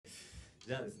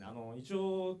じゃあですね、一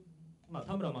応、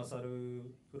田村勝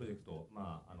プロジェクト、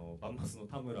バンマスの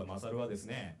田村勝はです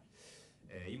ね、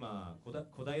今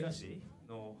小平市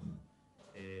の、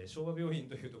昭和病院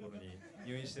というところに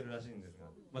入院してるらしいんです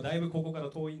が、だいぶここから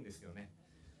遠いんですけどね、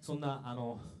そんな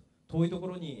遠いとこ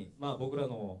ろに、僕ら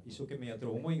の一生懸命やって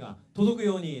る思いが届く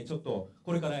ようにちょっと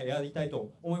これからやりたい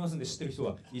と思いますんで、知ってる人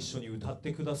は一緒に歌っ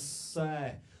てくださ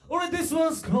い。Alright, this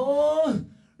one's called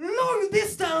Long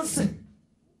Distance.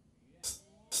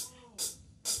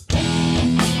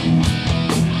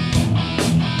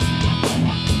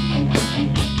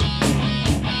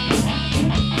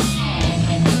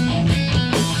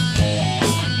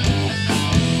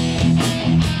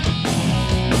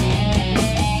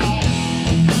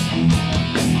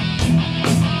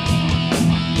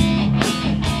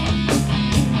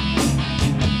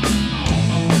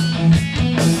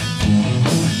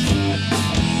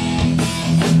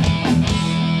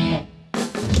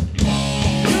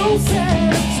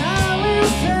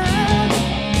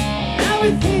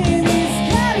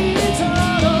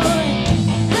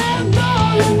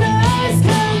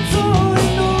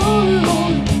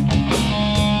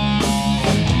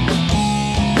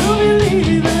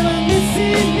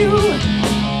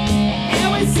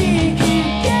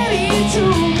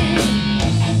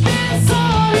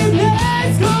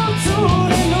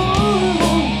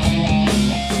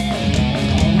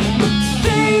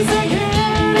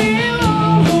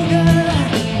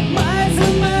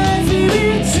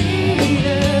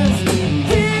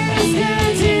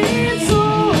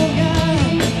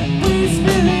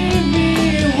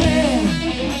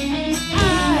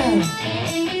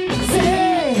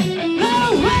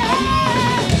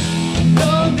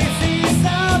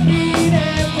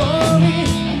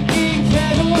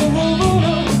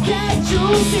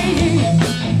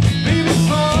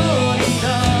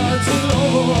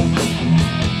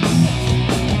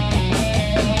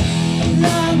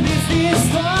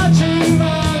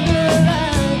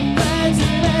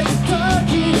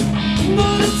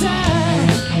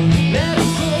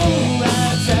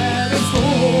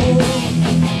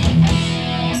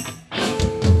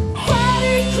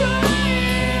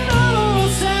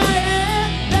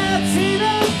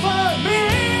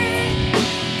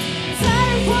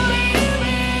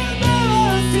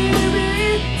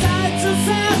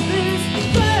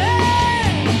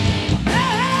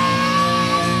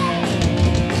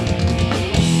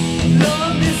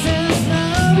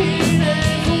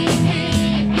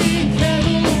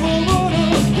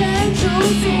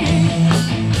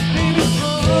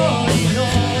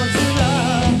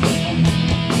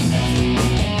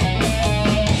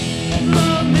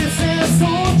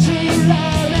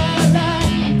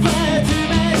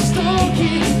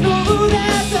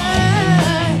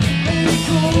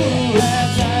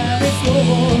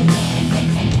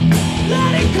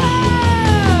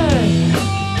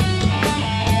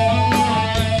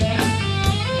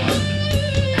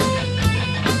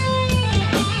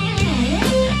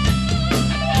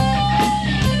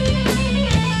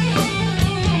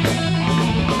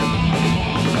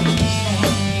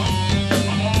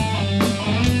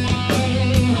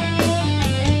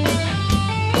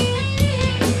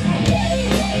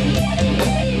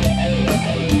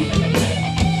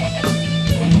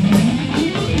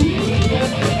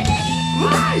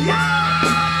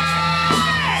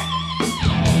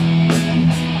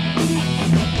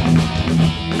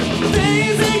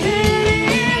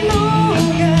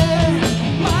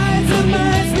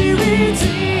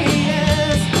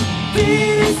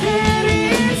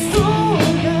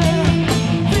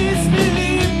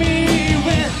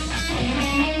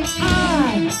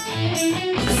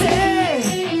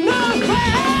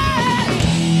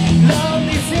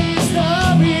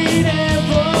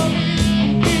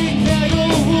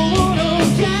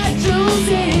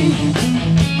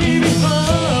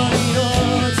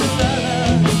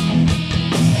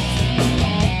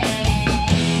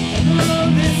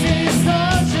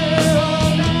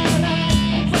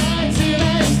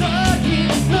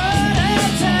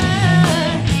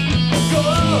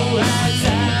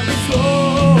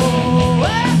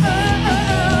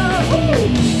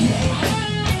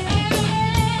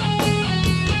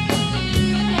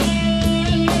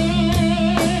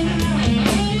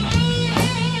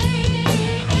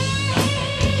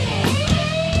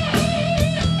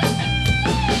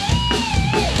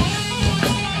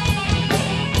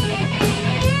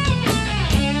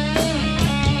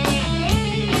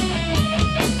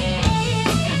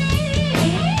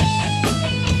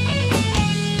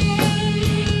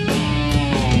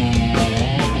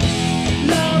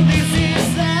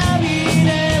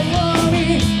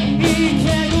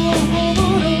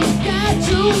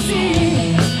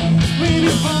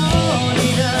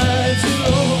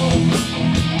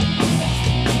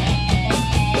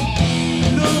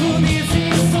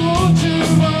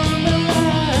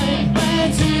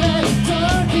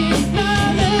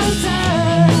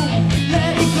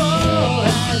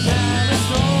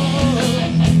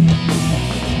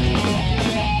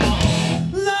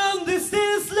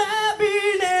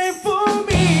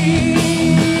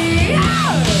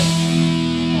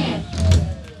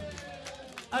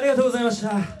 がとうございまし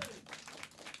た。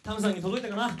タムさんに届いた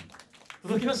かな、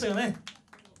届きましたかね。